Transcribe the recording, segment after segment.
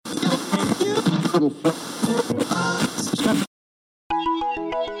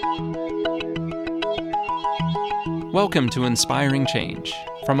Welcome to Inspiring Change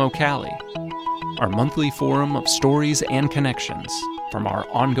from Ocali, our monthly forum of stories and connections from our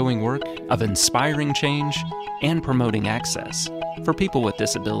ongoing work of inspiring change and promoting access for people with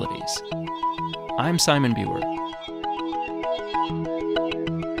disabilities. I'm Simon Buer.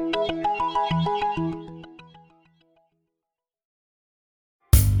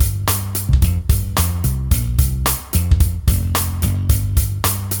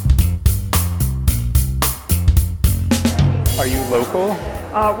 Are you local?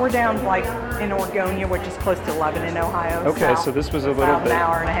 We're down in Oregonia, which is close to Lebanon, Ohio. Okay, so this was a little about bit... an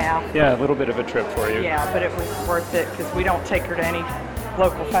hour and a half. Yeah, a little bit of a trip for you. Yeah, but it was worth it because we don't take her to any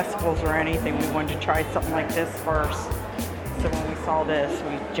local festivals or anything. We wanted to try something like this first. So when we saw this,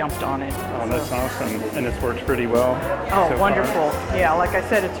 we jumped on it. Oh, that's awesome. And it's worked pretty well. Oh, so wonderful. far. Yeah, like I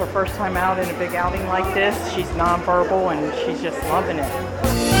said, it's her first time out in a big outing like this. She's nonverbal and she's just loving it.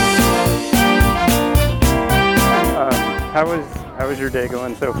 How was your day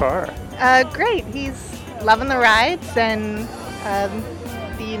going so far? Great. He's loving the rides, and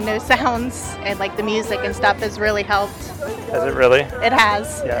the no sounds and like the music and stuff has really helped. Has it really? It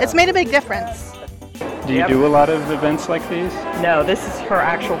has. Yeah. It's made a big difference. Do you do a lot of events like these? No, this is her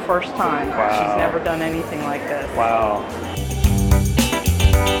actual first time. Wow. She's never done anything like this. Wow.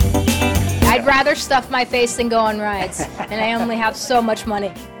 I'd rather stuff my face than go on rides, and I only have so much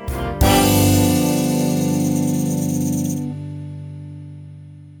money.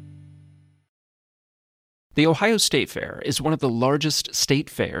 The Ohio State Fair is one of the largest state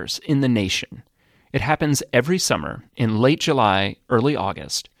fairs in the nation. It happens every summer in late July, early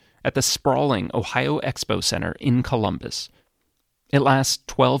August, at the sprawling Ohio Expo Center in Columbus. It lasts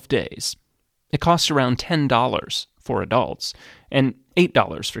 12 days. It costs around $10 for adults and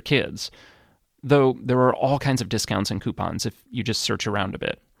 $8 for kids, though there are all kinds of discounts and coupons if you just search around a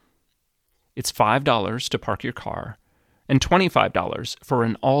bit. It's $5 to park your car and $25 for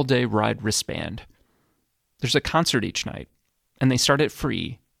an all-day ride wristband. There's a concert each night, and they start at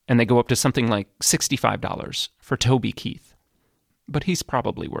free, and they go up to something like $65 for Toby Keith. But he's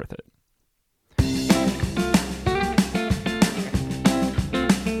probably worth it.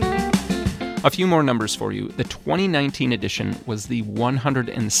 A few more numbers for you. The 2019 edition was the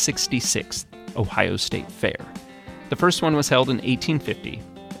 166th Ohio State Fair. The first one was held in 1850,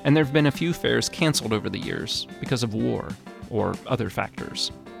 and there have been a few fairs canceled over the years because of war or other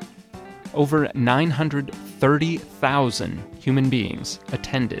factors. Over 930,000 human beings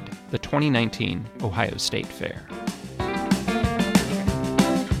attended the 2019 Ohio State Fair.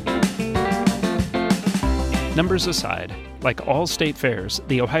 Numbers aside, like all state fairs,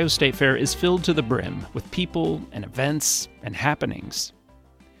 the Ohio State Fair is filled to the brim with people and events and happenings.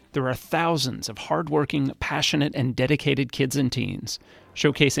 There are thousands of hardworking, passionate, and dedicated kids and teens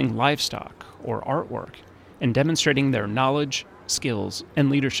showcasing livestock or artwork and demonstrating their knowledge, skills, and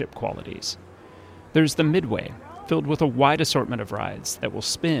leadership qualities. There's the Midway, filled with a wide assortment of rides that will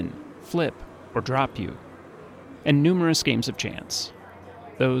spin, flip, or drop you, and numerous games of chance.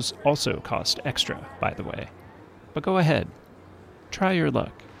 Those also cost extra, by the way. But go ahead, try your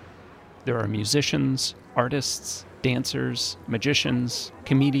luck. There are musicians, artists, dancers, magicians,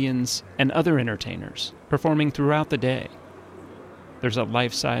 comedians, and other entertainers performing throughout the day. There's a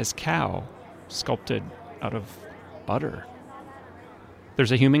life-size cow sculpted out of butter.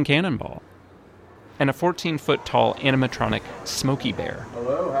 There's a human cannonball, and a 14-foot tall animatronic Smokey Bear.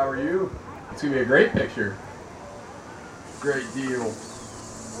 Hello, how are you? It's going to be a great picture. Great deal.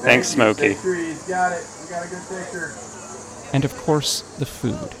 Thanks, Smokey. He's got it. We got a good picture. And of course, the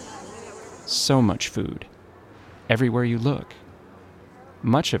food. So much food. Everywhere you look.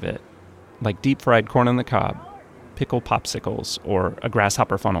 Much of it, like deep-fried corn on the cob, pickle popsicles, or a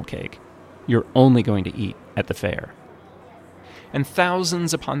grasshopper funnel cake, you're only going to eat at the fair. And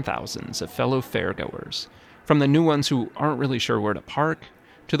thousands upon thousands of fellow fairgoers, from the new ones who aren't really sure where to park,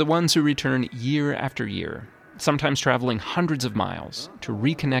 to the ones who return year after year, sometimes traveling hundreds of miles to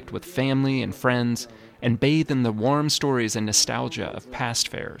reconnect with family and friends and bathe in the warm stories and nostalgia of past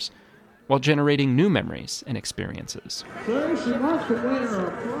fairs, while generating new memories and experiences. Sir, she wants to win her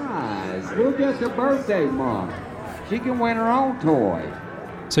a prize. We'll get the birthday month. She can win her own toy.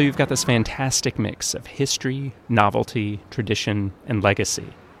 So you've got this fantastic mix of history, novelty, tradition, and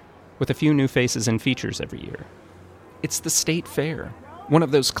legacy, with a few new faces and features every year. It's the State Fair, one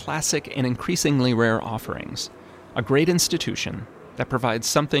of those classic and increasingly rare offerings, a great institution that provides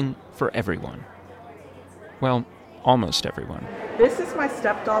something for everyone. Well, almost everyone. This is my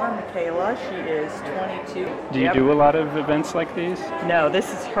stepdaughter, Michaela. She is 22. Do you do a lot of events like these? No,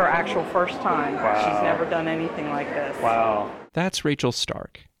 this is her actual first time. Wow. She's never done anything like this. Wow. That's Rachel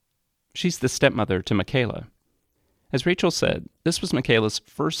Stark. She's the stepmother to Michaela. As Rachel said, this was Michaela's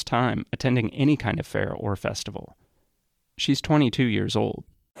first time attending any kind of fair or festival. She's 22 years old.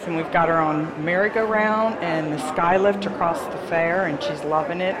 And we've got her on merry-go-round and the sky lift across the fair, and she's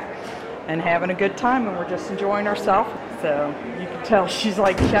loving it and having a good time, and we're just enjoying ourselves. So you can tell she's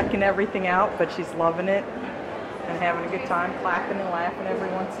like checking everything out, but she's loving it and having a good time, clapping and laughing every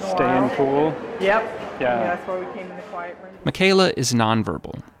once in a while. Staying cool? Yep. Yeah. That's why we came in the quiet room. Michaela is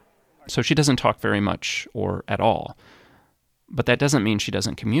nonverbal, so she doesn't talk very much or at all. But that doesn't mean she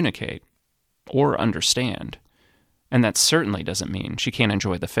doesn't communicate or understand. And that certainly doesn't mean she can't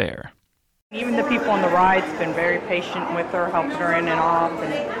enjoy the fair. Even the people on the ride's been very patient with her, helping her in and off,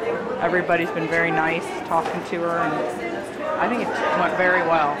 and everybody's been very nice talking to her, and I think it went very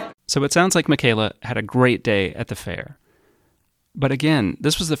well. So it sounds like Michaela had a great day at the fair. But again,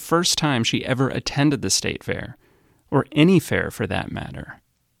 this was the first time she ever attended the state fair, or any fair for that matter.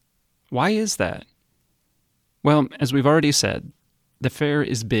 Why is that? Well, as we've already said, the fair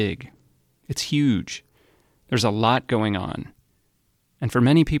is big. It's huge. There's a lot going on. And for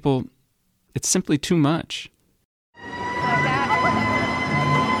many people, it's simply too much.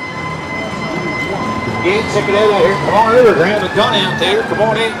 Get check it out here. Come on over, grab a gun out there. Come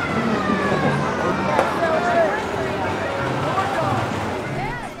on in.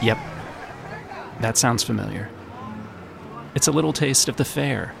 Yep, that sounds familiar. It's a little taste of the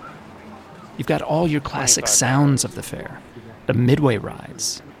fair. You've got all your classic sounds of the fair. The midway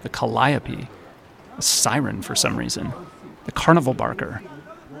rides, the calliope, a siren for some reason, the carnival barker.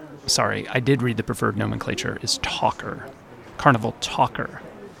 Sorry, I did read the preferred nomenclature is talker. Carnival talker.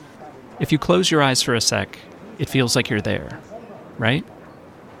 If you close your eyes for a sec, it feels like you're there, right?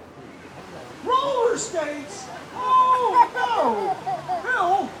 Roller skates! Oh,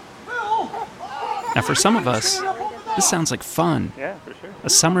 no! Now for some of us, this sounds like fun. Yeah, for sure. A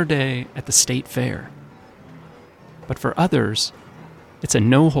summer day at the state fair. But for others, it's a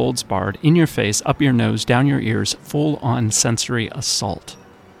no-holds-barred, in-your-face, up-your-nose, down-your-ears, full-on sensory assault,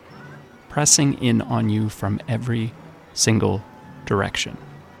 pressing in on you from every single direction.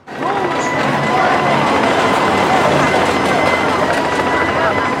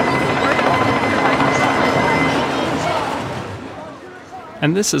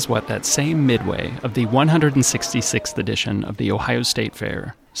 And this is what that same midway of the 166th edition of the Ohio State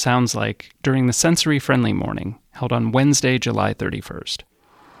Fair sounds like during the sensory-friendly morning held on Wednesday, July 31st.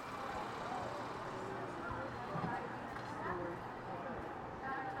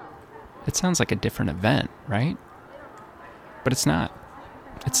 It sounds like a different event, right? But it's not.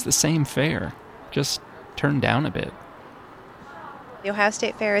 It's the same fair, just turned down a bit. The Ohio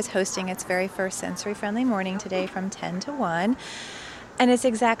State Fair is hosting its very first sensory-friendly morning today from 10 to 1. And it's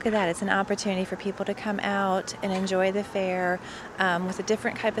exactly that. It's an opportunity for people to come out and enjoy the fair with a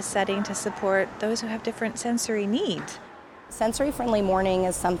different type of setting to support those who have different sensory needs. Sensory-friendly morning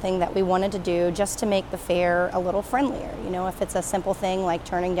is something that we wanted to do just to make the fair a little friendlier. You know, if it's a simple thing like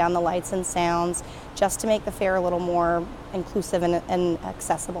turning down the lights and sounds, just to make the fair a little more inclusive and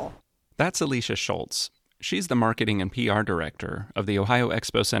accessible. That's Alicia Schultz. She's the marketing and PR director of the Ohio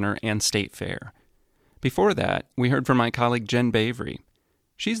Expo Center and State Fair. Before that, we heard from my colleague Jen Bavery.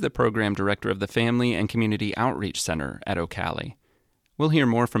 She's the program director of the Family and Community Outreach Center at Ocali. We'll hear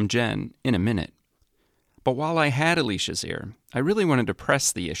more from Jen in a minute. But while I had Alicia's ear, I really wanted to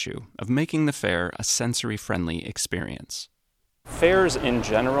press the issue of making the fair a sensory-friendly experience. Fairs in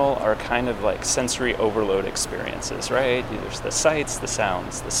general are kind of like sensory overload experiences, right? There's the sights, the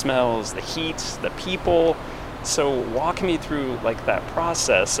sounds, the smells, the heat, the people. So walk me through like that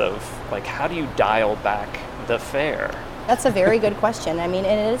process of like how do you dial back the fair? That's a very good question. I mean,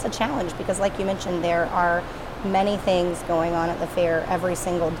 and it is a challenge because like you mentioned, there are many things going on at the fair every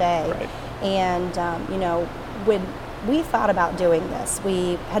single day. Right. And, you know, when we thought about doing this,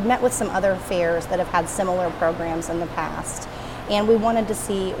 we had met with some other fairs that have had similar programs in the past. And we wanted to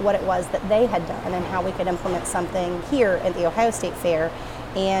see what it was that they had done and how we could implement something here at the Ohio State Fair.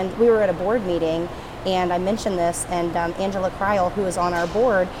 And we were at a board meeting, and I mentioned this, and Angela Kryl, who is on our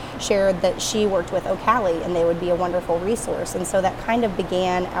board, shared that she worked with Ocali and they would be a wonderful resource. And so that kind of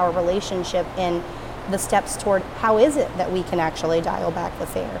began our relationship in the steps toward how is it that we can actually dial back the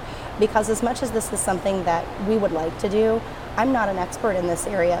fair. Because as much as this is something that we would like to do, I'm not an expert in this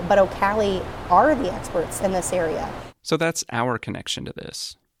area, but Ocali are the experts in this area. So that's our connection to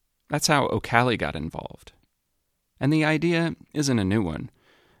this. That's how Ocali got involved. And the idea isn't a new one.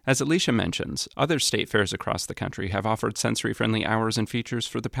 As Alicia mentions, other state fairs across the country have offered sensory-friendly hours and features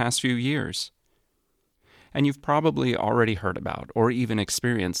for the past few years. And you've probably already heard about or even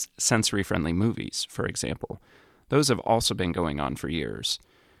experienced sensory-friendly movies, for example. Those have also been going on for years.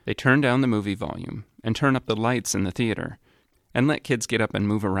 They turn down the movie volume and turn up the lights in the theater and let kids get up and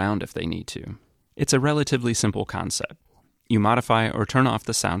move around if they need to. It's a relatively simple concept. You modify or turn off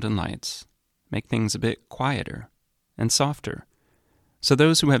the sound and lights, make things a bit quieter and softer, so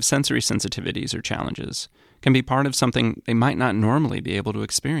those who have sensory sensitivities or challenges can be part of something they might not normally be able to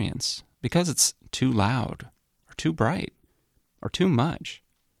experience because it's too loud or too bright or too much.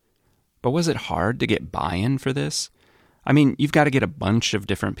 But was it hard to get buy-in for this? I mean, you've got to get a bunch of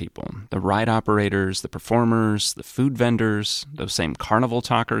different people, the ride operators, the performers, the food vendors, those same carnival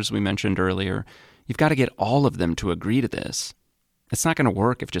talkers we mentioned earlier. You've got to get all of them to agree to this. It's not going to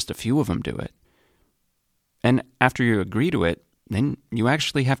work if just a few of them do it. And after you agree to it, then you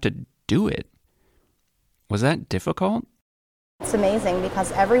actually have to do it. Was that difficult? It's amazing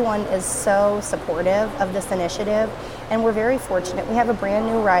because everyone is so supportive of this initiative, and we're very fortunate. We have a brand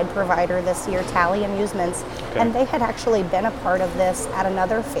new ride provider this year, Tally Amusements, and they had actually been a part of this at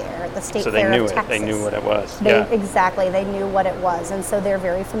another fair, the State Fair of Texas. They knew what it was. Exactly, they knew what it was, and so they're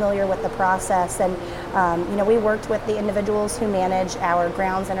very familiar with the process. And we worked with the individuals who manage our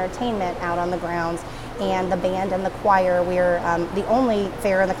grounds entertainment out on the grounds, and the band and the choir. We're the only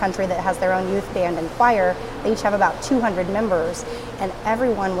fair in the country that has their own youth band and choir. They each have about 200 members, and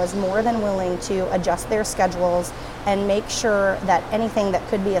everyone was more than willing to adjust their schedules and make sure that anything that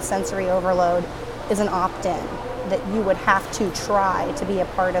could be a sensory overload is an opt-in, that you would have to try to be a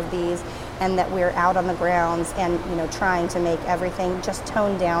part of these, and that we're out on the grounds and trying to make everything just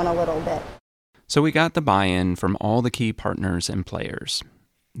toned down a little bit. So we got the buy-in from all the key partners and players.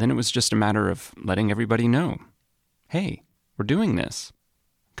 Then it was just a matter of letting everybody know, hey, we're doing this.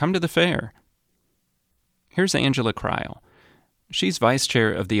 Come to the fair. Here's Angela Kreil. She's vice chair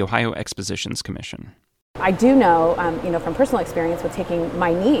of the Ohio Expositions Commission. I do know, from personal experience with taking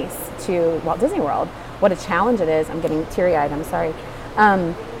my niece to Walt Disney World, what a challenge it is. I'm getting teary-eyed, I'm sorry.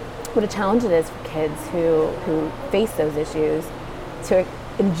 What a challenge it is for kids who face those issues to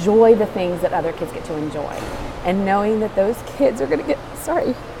enjoy the things that other kids get to enjoy. And knowing that those kids are going to get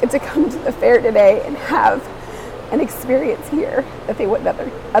to come to the fair today and have an experience here that they wouldn't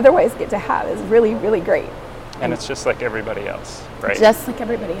otherwise get to have is really, really great. And it's just like everybody else, right? Just like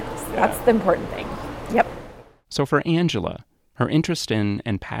everybody else. Yeah. That's the important thing. Yep. So for Angela, her interest in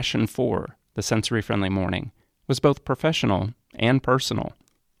and passion for the sensory-friendly morning was both professional and personal.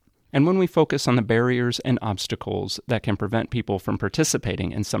 And when we focus on the barriers and obstacles that can prevent people from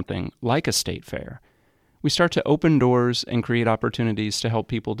participating in something like a state fair, we start to open doors and create opportunities to help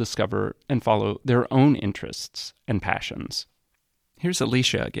people discover and follow their own interests and passions. Here's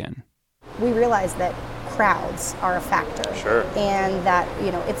Alicia again. We realize that crowds are a factor. Sure. And that,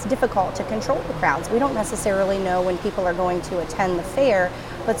 it's difficult to control the crowds. We don't necessarily know when people are going to attend the fair,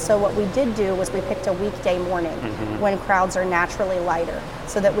 but so what we did do was we picked a weekday morning when crowds are naturally lighter,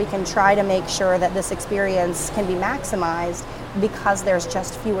 so that we can try to make sure that this experience can be maximized because there's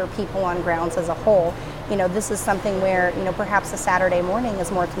just fewer people on grounds as a whole. This is something where, perhaps a Saturday morning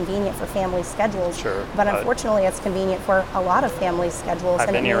is more convenient for family schedules. Sure. But unfortunately, it's convenient for a lot of family schedules.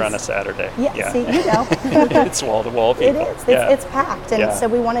 I've been here on a Saturday. Yeah. See, It's wall-to-wall people. It is. It's packed. And so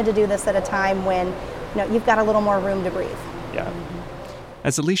we wanted to do this at a time when, you've got a little more room to breathe. Yeah.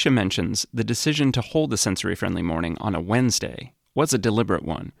 As Alicia mentions, the decision to hold the sensory-friendly morning on a Wednesday was a deliberate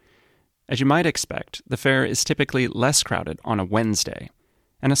one. As you might expect, the fair is typically less crowded on a Wednesday,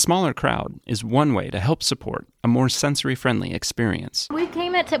 and a smaller crowd is one way to help support a more sensory-friendly experience. We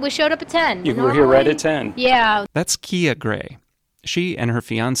showed up at 10. You were here right at 10. Yeah. That's Kia Gray. She and her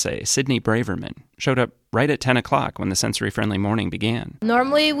fiancé, Sydney Braverman, showed up right at 10 o'clock when the sensory-friendly morning began.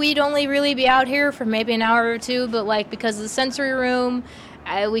 Normally, we'd only really be out here for maybe an hour or two, but because of the sensory room,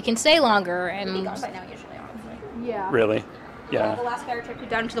 we can stay longer. And we'd be gone by now usually, honestly. Yeah. Really? Yeah. The last fair trip we've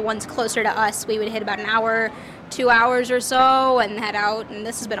done to the ones closer to us, we would hit about an hour, 2 hours or so, and head out, and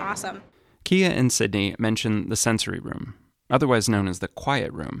this has been awesome. Kia and Sydney mentioned the sensory room, otherwise known as the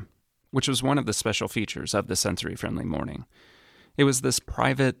quiet room, which was one of the special features of the sensory-friendly morning. It was this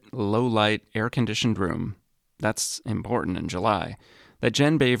private, low-light, air-conditioned room, that's important in July, that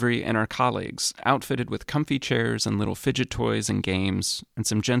Jen Bavery and our colleagues outfitted with comfy chairs and little fidget toys and games and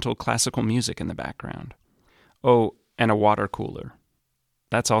some gentle classical music in the background. Oh, and a water cooler.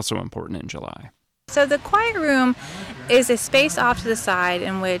 That's also important in July. So the quiet room is a space off to the side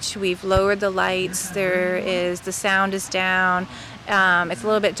in which we've lowered the lights. The sound is down. It's a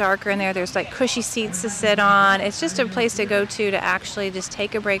little bit darker in there. There's like cushy seats to sit on. It's just a place to go to actually just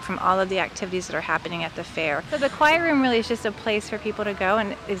take a break from all of the activities that are happening at the fair. So the quiet room really is just a place for people to go,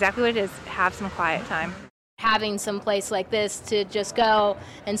 and exactly what it is, have some quiet time. Having some place like this to just go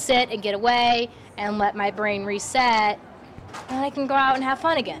and sit and get away and let my brain reset, and I can go out and have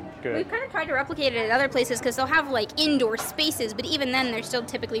fun again. Good. We've kind of tried to replicate it at other places because they'll have like indoor spaces, but even then they're still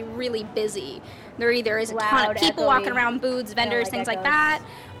typically really busy. There either is a ton of people walking around, booths, vendors, things like that,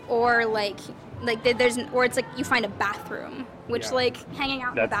 or or it's like you find a bathroom, which like hanging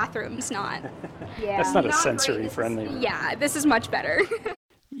out in the bathroom's not. That's not a sensory friendly room. Yeah, this is much better.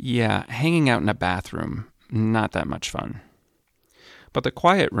 Yeah, hanging out in a bathroom, not that much fun. But the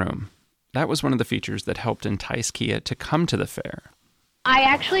quiet room, that was one of the features that helped entice Kia to come to the fair. I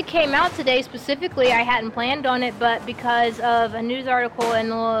actually came out today specifically. I hadn't planned on it, but because of a news article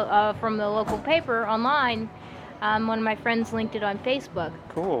from the local paper online, one of my friends linked it on Facebook.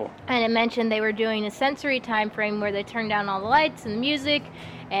 Cool. And it mentioned they were doing a sensory time frame where they turned down all the lights and the music,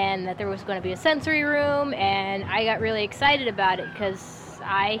 and that there was going to be a sensory room, and I got really excited about it because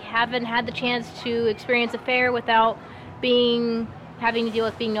I haven't had the chance to experience a fair without having to deal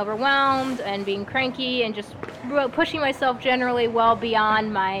with being overwhelmed and being cranky and just pushing myself generally well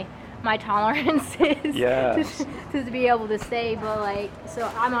beyond my tolerances to be able to stay. But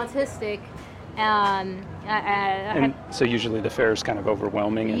so I'm autistic. And so usually the fair is kind of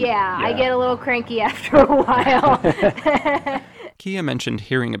overwhelming. I get a little cranky after a while. Kia mentioned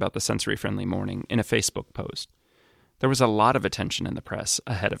hearing about the sensory-friendly morning in a Facebook post. There was a lot of attention in the press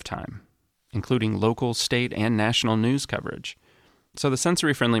ahead of time, including local, state, and national news coverage. So the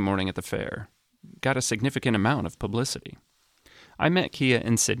sensory-friendly morning at the fair got a significant amount of publicity. I met Kia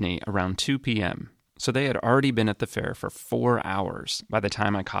in Sydney around 2 p.m., so they had already been at the fair for 4 hours by the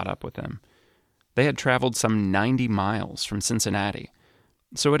time I caught up with them. They had traveled some 90 miles from Cincinnati,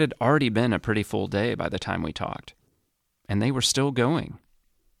 so it had already been a pretty full day by the time we talked. And they were still going.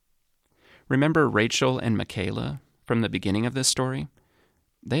 Remember Rachel and Michaela from the beginning of this story?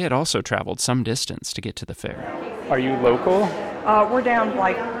 They had also traveled some distance to get to the fair. Are you local? We're down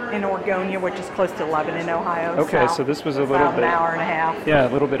in Oregonia, which is close to Lebanon, Ohio. Okay, so this was a little bit... an hour and a half. Yeah,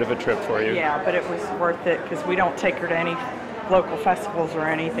 a little bit of a trip for you. Yeah, but it was worth it because we don't take her to any local festivals or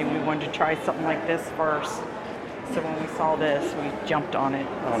anything. We wanted to try something like this first. So when we saw this, we jumped on it.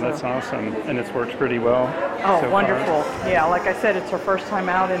 Oh, that's awesome. And it's worked pretty well. Oh, so wonderful. far. Yeah, like I said, it's her first time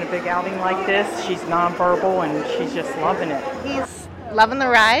out in a big outing like this. She's nonverbal and she's just loving it. He's loving the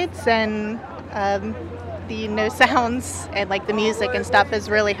rides, and the no sounds and like the music and stuff has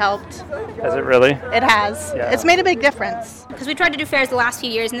really helped. Has it really? It has. Yeah. It's made a big difference. Because we tried to do fairs the last few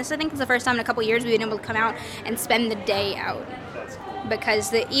years, and this I think is the first time in a couple of years we've been able to come out and spend the day out.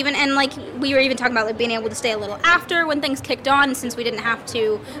 Because we were even talking about being able to stay a little after when things kicked on, since we didn't have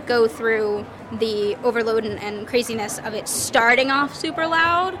to go through the overload and craziness of it starting off super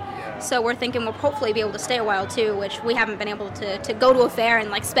loud. So we're thinking we'll hopefully be able to stay a while too, which we haven't been able to go to a fair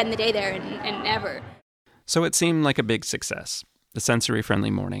and spend the day there and ever. So it seemed like a big success, the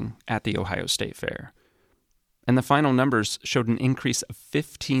sensory-friendly morning at the Ohio State Fair. And the final numbers showed an increase of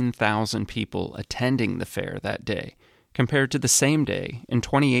 15,000 people attending the fair that day, compared to the same day in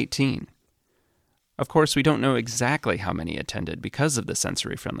 2018. Of course, we don't know exactly how many attended because of the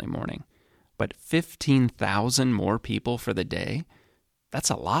sensory-friendly morning, but 15,000 more people for the day? That's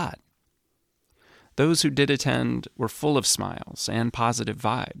a lot. Those who did attend were full of smiles and positive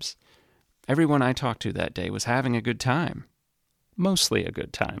vibes. Everyone I talked to that day was having a good time. Mostly a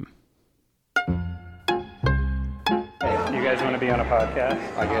good time. You guys want to be on a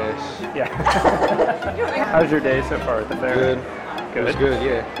podcast? I guess. Yeah. How's your day so far at the fair? Good. Good? It was good,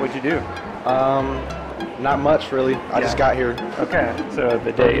 yeah. What'd you do? Not much, really. I just got here. Okay, so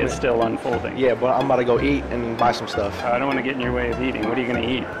the day is still unfolding. Yeah, but I'm about to go eat and buy some stuff. I don't want to get in your way of eating. What are you going to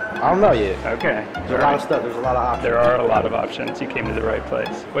eat? I don't know yet. Okay. There's a lot of stuff. There's a lot of options. There are a lot of options. You came to the right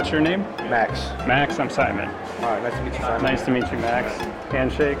place. What's your name? Max. Max, I'm Simon. All right, nice to meet you, Simon. Nice to meet you, Max.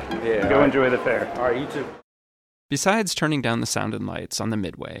 Handshake? Yeah. Go enjoy the fair. All right, you too. Besides turning down the sound and lights on the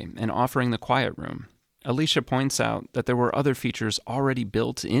midway and offering the quiet room, Alicia points out that there were other features already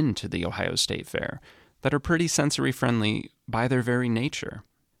built into the Ohio State Fair that are pretty sensory-friendly by their very nature.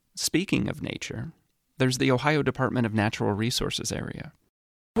 Speaking of nature, there's the Ohio Department of Natural Resources area.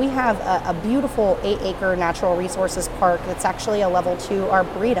 We have a beautiful 8-acre natural resources park that's actually a level 2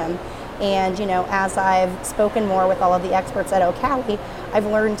 arboretum. And, as I've spoken more with all of the experts at Ocali, I've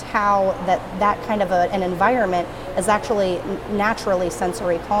learned how that kind of an environment is actually naturally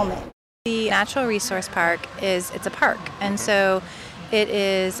sensory calming. The Natural Resource Park it's a park, and so it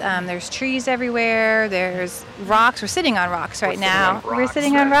is, there's trees everywhere, there's rocks, we're sitting on rocks right now. We're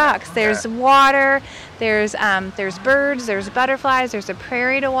sitting on rocks. There's water, there's birds, there's butterflies, there's a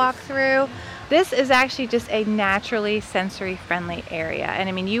prairie to walk through. This is actually just a naturally sensory-friendly area. And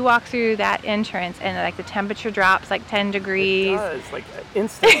I mean, you walk through that entrance and like the temperature drops like 10 degrees. It does, like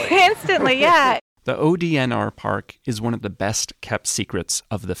instantly. Instantly, yeah. The ODNR Park is one of the best kept secrets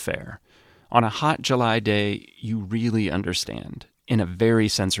of the fair. On a hot July day, you really understand, in a very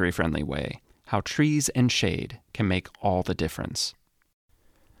sensory-friendly way, how trees and shade can make all the difference.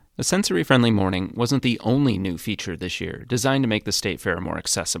 The sensory-friendly morning wasn't the only new feature this year designed to make the State Fair more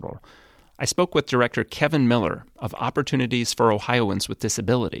accessible. I spoke with director Kevin Miller of Opportunities for Ohioans with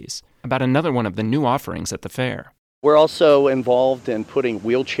Disabilities about another one of the new offerings at the fair. We're also involved in putting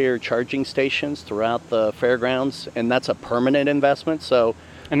wheelchair charging stations throughout the fairgrounds, and that's a permanent investment.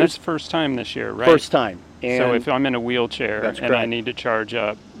 And that's first time this year, right? First time. And so if I'm in a wheelchair and correct. I need to charge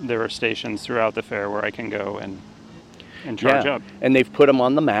up, there are stations throughout the fair where I can go and charge up. And they've put them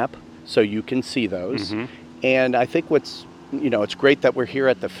on the map so you can see those. Mm-hmm. And I think it's great that we're here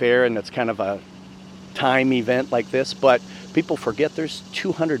at the fair and it's kind of a time event like this, but people forget there's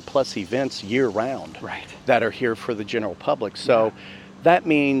 200 plus events year round that are here for the general public. So that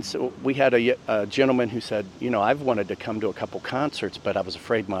means we had a gentleman who said, I've wanted to come to a couple concerts, but I was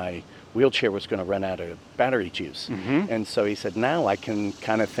afraid my wheelchair was going to run out of battery juice. Mm-hmm. And so he said, now I can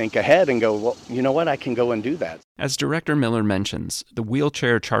kind of think ahead and go, well, you know what, I can go and do that. As Director Miller mentions, the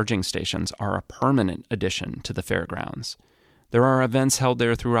wheelchair charging stations are a permanent addition to the fairgrounds. There are events held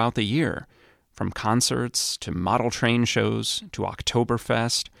there throughout the year, from concerts to model train shows to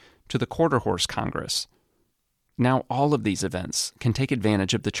Oktoberfest to the Quarter Horse Congress. Now all of these events can take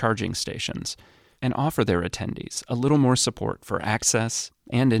advantage of the charging stations and offer their attendees a little more support for access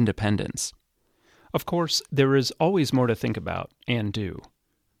and independence. Of course, there is always more to think about and do.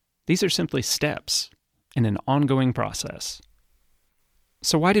 These are simply steps in an ongoing process.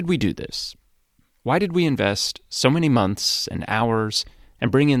 So why did we do this? Why did we invest so many months and hours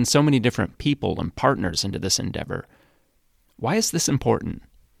and bring in so many different people and partners into this endeavor? Why is this important?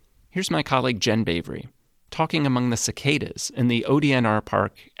 Here's my colleague Jen Bavery talking among the cicadas in the ODNR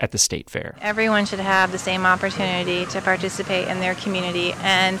Park at the State Fair. Everyone should have the same opportunity to participate in their community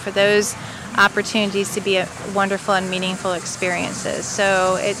and for those opportunities to be wonderful and meaningful experiences.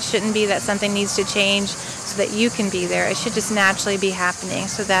 So it shouldn't be that something needs to change so that you can be there. It should just naturally be happening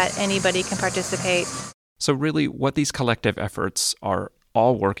so that anybody can participate. So really what these collective efforts are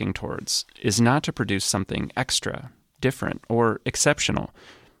all working towards is not to produce something extra, different, or exceptional.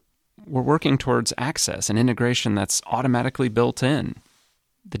 We're working towards access and integration that's automatically built in,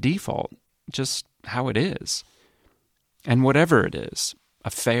 the default, just how it is. And whatever it is, a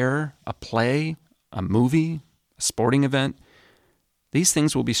fair, a play, a movie, a sporting event, these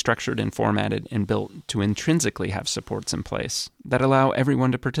things will be structured and formatted and built to intrinsically have supports in place that allow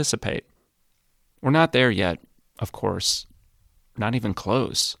everyone to participate. We're not there yet, of course, not even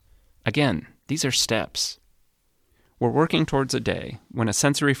close. Again, these are steps. We're working towards a day when a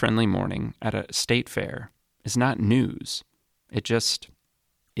sensory-friendly morning at a state fair is not news. It just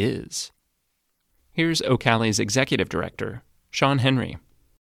is. Here's O'Callie's executive director, Sean Henry.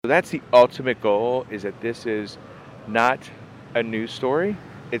 That's the ultimate goal, is that this is not a news story.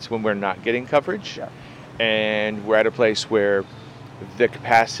 It's when we're not getting coverage. Yeah. And we're at a place where the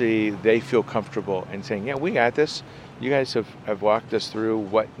capacity, they feel comfortable in saying, yeah, we got this. You guys have walked us through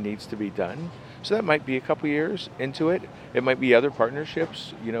what needs to be done. So that might be a couple years into it. It might be other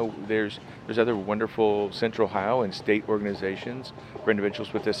partnerships. There's other wonderful Central Ohio and state organizations for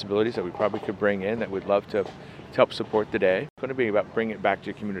individuals with disabilities that we probably could bring in that would love to help support the day. It's going to be about bringing it back to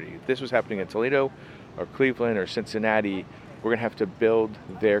your community. If this was happening in Toledo or Cleveland or Cincinnati, we're going to have to build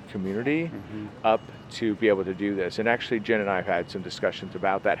their community up to be able to do this. And actually, Jen and I have had some discussions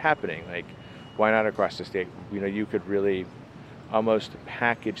about that happening. Like, why not across the state? You could really almost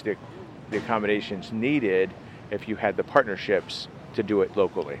package the accommodations needed if you had the partnerships to do it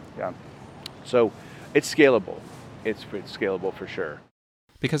locally. Yeah. So it's scalable. It's scalable for sure.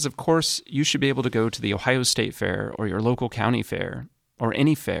 Because of course, you should be able to go to the Ohio State Fair or your local county fair or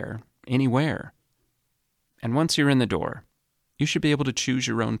any fair, anywhere. And once you're in the door, you should be able to choose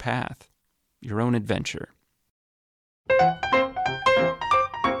your own path, your own adventure.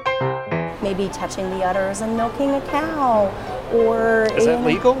 Maybe touching the udders and milking a cow. Or is that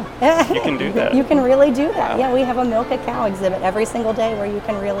legal? You can do that. You can really do that. Wow. Yeah, we have a milk a cow exhibit every single day where you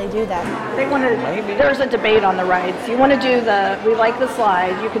can really do that. They want to. There's a debate on the rides. You want to do we like the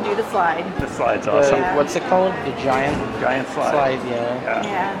slide. You can do the slide. The slide's awesome. What's it called? The giant slide.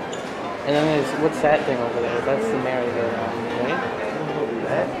 Yeah. And then there's, what's that thing over there? That's the merry-go-round, right?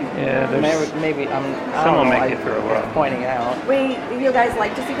 Yeah, there's... Maybe, someone make it through a while. Pointing out. You guys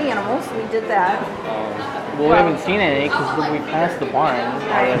like to see the animals. We did that. Well, we haven't seen any because we passed the barn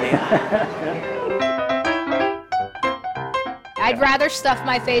already. I'd rather stuff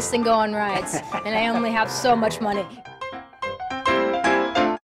my face than go on rides, and I only have so much money.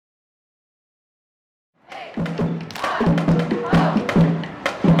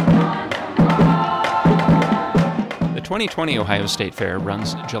 The 2020 Ohio State Fair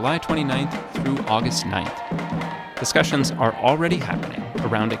runs July 29th through August 9th. Discussions are already happening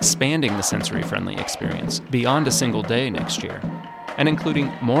around expanding the sensory-friendly experience beyond a single day next year, and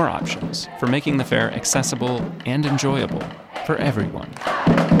including more options for making the fair accessible and enjoyable for everyone.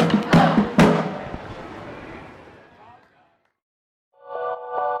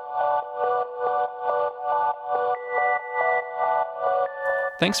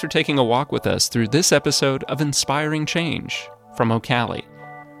 Thanks for taking a walk with us through this episode of Inspiring Change from Ocali,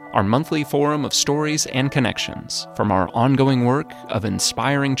 our monthly forum of stories and connections from our ongoing work of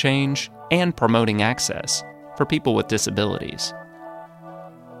inspiring change and promoting access for people with disabilities.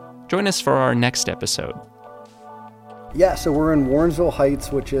 Join us for our next episode. Yeah, so we're in Warrensville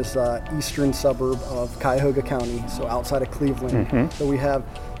Heights, which is eastern suburb of Cuyahoga County, so outside of Cleveland. Mm-hmm. So we have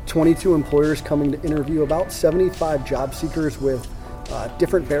 22 employers coming to interview about 75 job seekers with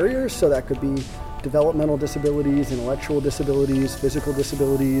different barriers. So that could be developmental disabilities, intellectual disabilities, physical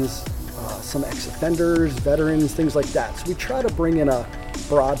disabilities, some ex-offenders, veterans, things like that. So we try to bring in a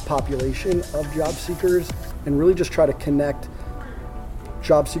broad population of job seekers and really just try to connect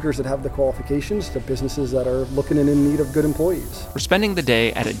job seekers that have the qualifications to businesses that are looking and in need of good employees. We're spending the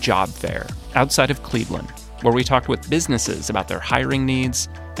day at a job fair outside of Cleveland, where we talked with businesses about their hiring needs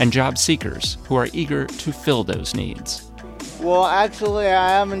and job seekers who are eager to fill those needs. Well, actually, I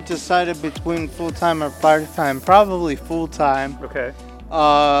haven't decided between full-time or part-time. Probably full-time. Okay.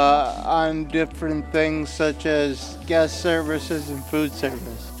 On different things such as guest services and food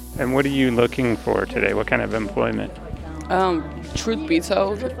service. And what are you looking for today? What kind of employment? Truth be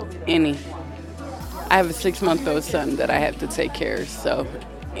told, any. I have a 6-month-old son that I have to take care of, so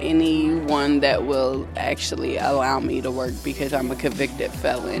anyone that will actually allow me to work because I'm a convicted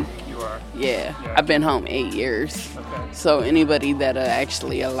felon. You are? Yeah. I've been home 8 years. Okay. So anybody that'll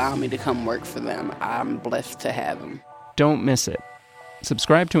actually allow me to come work for them, I'm blessed to have them. Don't miss it.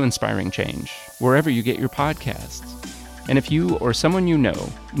 Subscribe to Inspiring Change wherever you get your podcasts. And if you or someone you know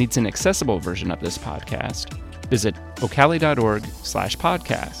needs an accessible version of this podcast, visit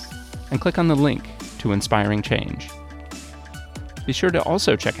ocali.org/podcast and click on the link to Inspiring Change. Be sure to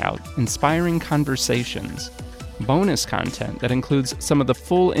also check out Inspiring Conversations, bonus content that includes some of the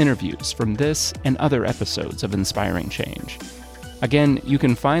full interviews from this and other episodes of Inspiring Change. Again, you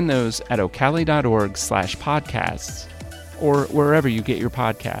can find those at ocali.org/podcasts or wherever you get your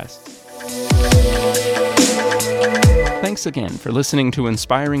podcasts. Thanks again for listening to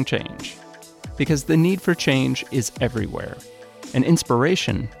Inspiring Change, because the need for change is everywhere, and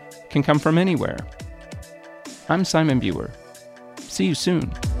inspiration can come from anywhere. I'm Simon Buer. See you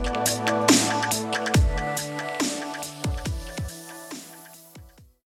soon.